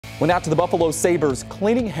Well, now to the Buffalo Sabres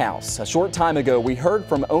cleaning house. A short time ago, we heard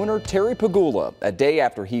from owner Terry Pegula a day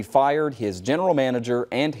after he fired his general manager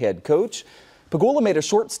and head coach. Pegula made a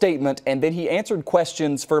short statement and then he answered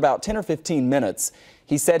questions for about 10 or 15 minutes.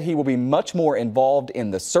 He said he will be much more involved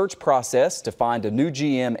in the search process to find a new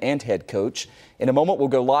GM and head coach. In a moment, we'll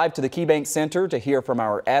go live to the KeyBank Center to hear from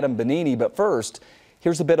our Adam Benini. But first,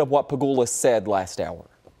 here's a bit of what Pegula said last hour.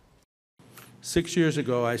 6 years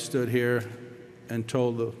ago, I stood here and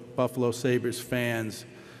told the Buffalo Sabres fans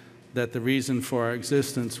that the reason for our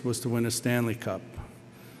existence was to win a Stanley Cup.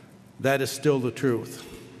 That is still the truth.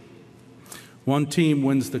 One team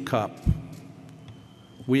wins the cup.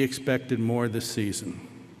 We expected more this season.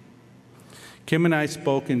 Kim and I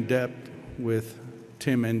spoke in depth with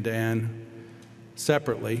Tim and Dan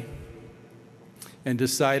separately and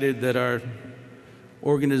decided that our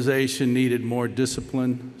organization needed more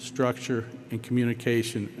discipline, structure, and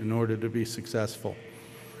communication in order to be successful.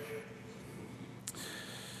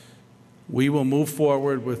 We will move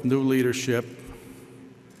forward with new leadership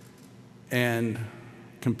and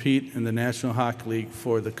compete in the National Hockey League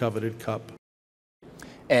for the coveted cup.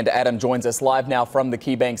 And Adam joins us live now from the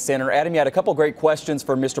KeyBank Center. Adam, you had a couple great questions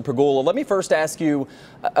for Mr. Pegula. Let me first ask you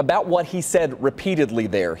about what he said repeatedly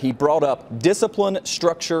there. He brought up discipline,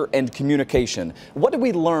 structure, and communication. What did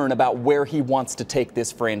we learn about where he wants to take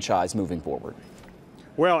this franchise moving forward?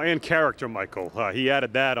 Well, and character, Michael. He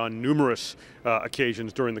added that on numerous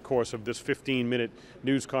occasions during the course of this 15-minute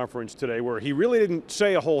news conference today, where he really didn't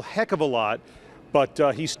say a whole heck of a lot,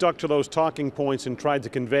 but he stuck to those talking points and tried to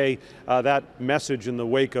convey that message in the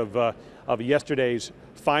wake of yesterday's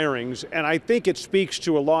firings. And I think it speaks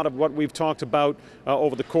to a lot of what we've talked about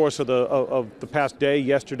over the course of the past day,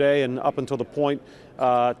 yesterday, and up until the point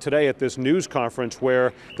today at this news conference,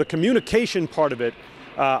 where the communication part of it,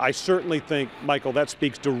 I certainly think, Michael, that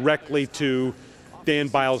speaks directly to Dan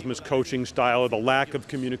Bylsma's coaching style, the lack of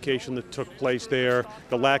communication that took place there,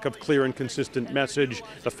 the lack of clear and consistent message,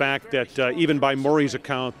 the fact that even by Murray's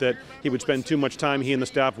account that he would spend too much time, he and the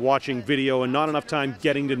staff, watching video and not enough time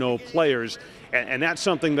getting to know players. And that's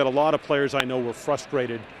something that a lot of players I know were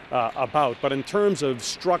frustrated about. But in terms of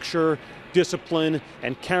structure, discipline,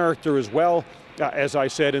 and character as well, as I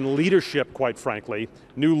said, in leadership, quite frankly,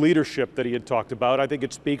 new leadership that he had talked about, I think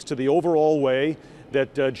it speaks to the overall way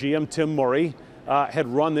that GM Tim Murray had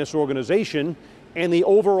run this organization and the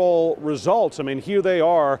overall results. I mean, here they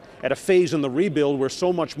are at a phase in the rebuild where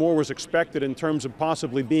so much more was expected in terms of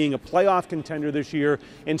possibly being a playoff contender this year.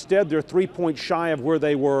 Instead, they're 3 points shy of where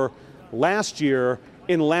they were last year,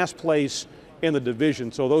 in last place in the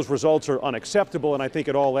division. So those results are unacceptable, and I think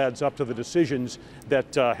it all adds up to the decisions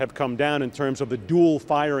that have come down in terms of the dual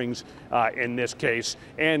firings in this case.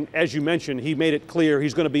 And as you mentioned, he made it clear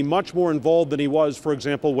he's going to be much more involved than he was, for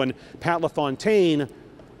example, when Pat LaFontaine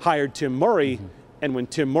hired Tim Murray and when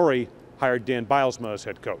Tim Murray hired Dan Bylsma as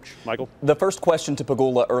head coach. Michael? The first question to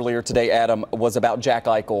Pegula earlier today, Adam, was about Jack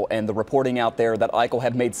Eichel and the reporting out there that Eichel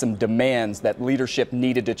had made some demands that leadership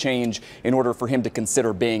needed to change in order for him to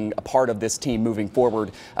consider being a part of this team moving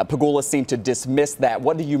forward. Pegula seemed to dismiss that.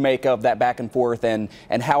 What do you make of that back and forth and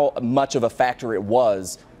how much of a factor it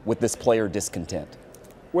was with this player discontent?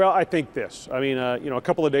 Well, I think this. I mean, a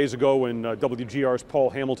couple of days ago when WGR's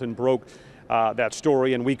Paul Hamilton broke that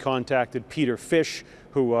story and we contacted Peter Fish,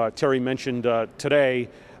 who Terry mentioned today.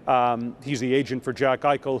 He's the agent for Jack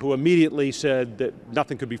Eichel, who immediately said that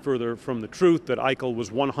nothing could be further from the truth, that Eichel was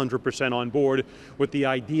 100% on board with the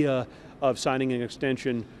idea of signing an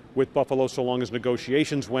extension with Buffalo so long as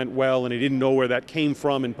negotiations went well, and he didn't know where that came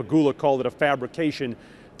from, and Pegula called it a fabrication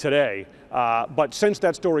today. But since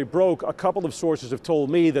that story broke, a couple of sources have told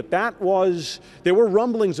me that there were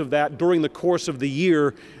rumblings of that during the course of the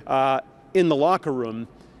year in the locker room.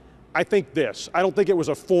 I think this. I don't think it was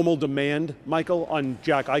a formal demand, Michael, on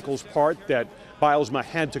Jack Eichel's part that Bylsma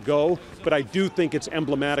had to go, but I do think it's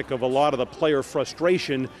emblematic of a lot of the player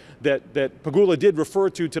frustration that Pegula did refer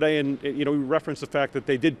to today, and we referenced the fact that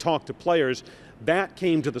they did talk to players. That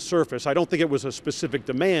came to the surface. I don't think it was a specific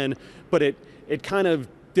demand, but it kind of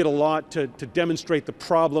did a lot to demonstrate the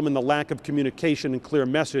problem and the lack of communication and clear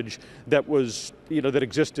message that was, that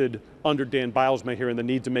existed under Dan Bylsma here, and the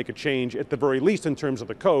need to make a change, at the very least in terms of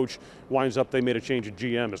the coach. Winds up they made a change at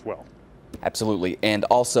GM as well. Absolutely. And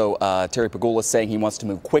also, Terry Pegula is saying he wants to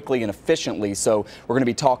move quickly and efficiently. So we're going to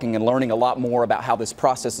be talking and learning a lot more about how this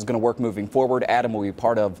process is going to work moving forward. Adam will be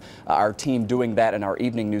part of our team doing that in our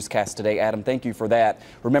evening newscast today. Adam, thank you for that.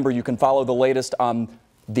 Remember, you can follow the latest on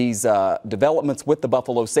these developments with the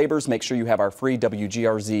Buffalo Sabres. Make sure you have our free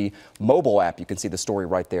WGRZ mobile app. You can see the story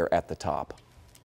right there at the top.